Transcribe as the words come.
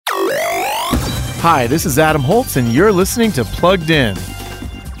Hi, this is Adam Holtz, and you're listening to Plugged In.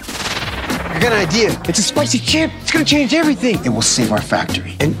 I got an idea. It's a spicy chip. It's going to change everything. It will save our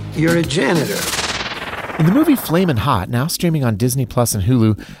factory. And you're a janitor. In the movie Flamin' Hot, now streaming on Disney Plus and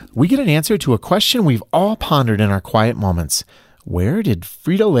Hulu, we get an answer to a question we've all pondered in our quiet moments. Where did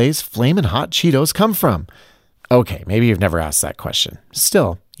Frito-Lay's Flamin' Hot Cheetos come from? Okay, maybe you've never asked that question.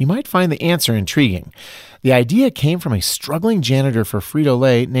 Still, you might find the answer intriguing. The idea came from a struggling janitor for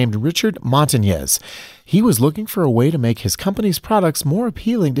Frito-Lay named Richard Montañez. He was looking for a way to make his company's products more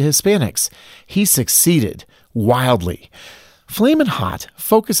appealing to Hispanics. He succeeded, wildly. Flamin' Hot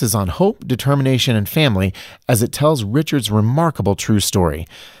focuses on hope, determination, and family as it tells Richard's remarkable true story.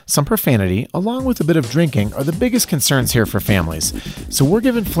 Some profanity, along with a bit of drinking, are the biggest concerns here for families. So we're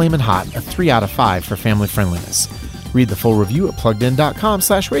giving Flamin' Hot a 3 out of 5 for family friendliness. Read the full review at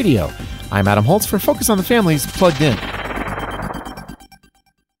pluggedin.com/radio. I'm Adam Holtz for Focus on the Family's Plugged In.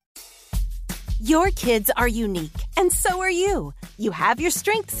 Your kids are unique, and so are you. You have your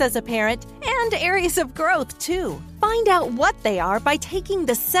strengths as a parent and areas of growth, too. Find out what they are by taking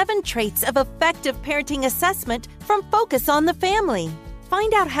the 7 Traits of Effective Parenting Assessment from Focus on the Family.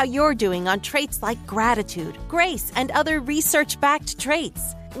 Find out how you're doing on traits like gratitude, grace, and other research-backed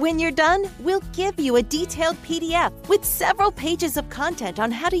traits. When you're done, we'll give you a detailed PDF with several pages of content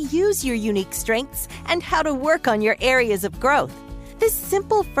on how to use your unique strengths and how to work on your areas of growth. This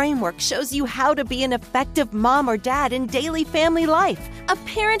simple framework shows you how to be an effective mom or dad in daily family life, a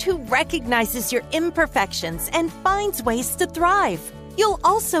parent who recognizes your imperfections and finds ways to thrive. You'll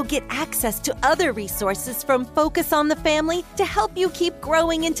also get access to other resources from Focus on the Family to help you keep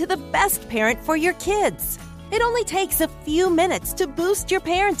growing into the best parent for your kids. It only takes a few minutes to boost your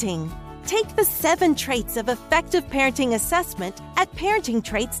parenting. Take the 7 Traits of Effective Parenting Assessment at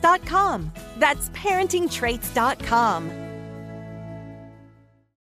parentingtraits.com. That's parentingtraits.com.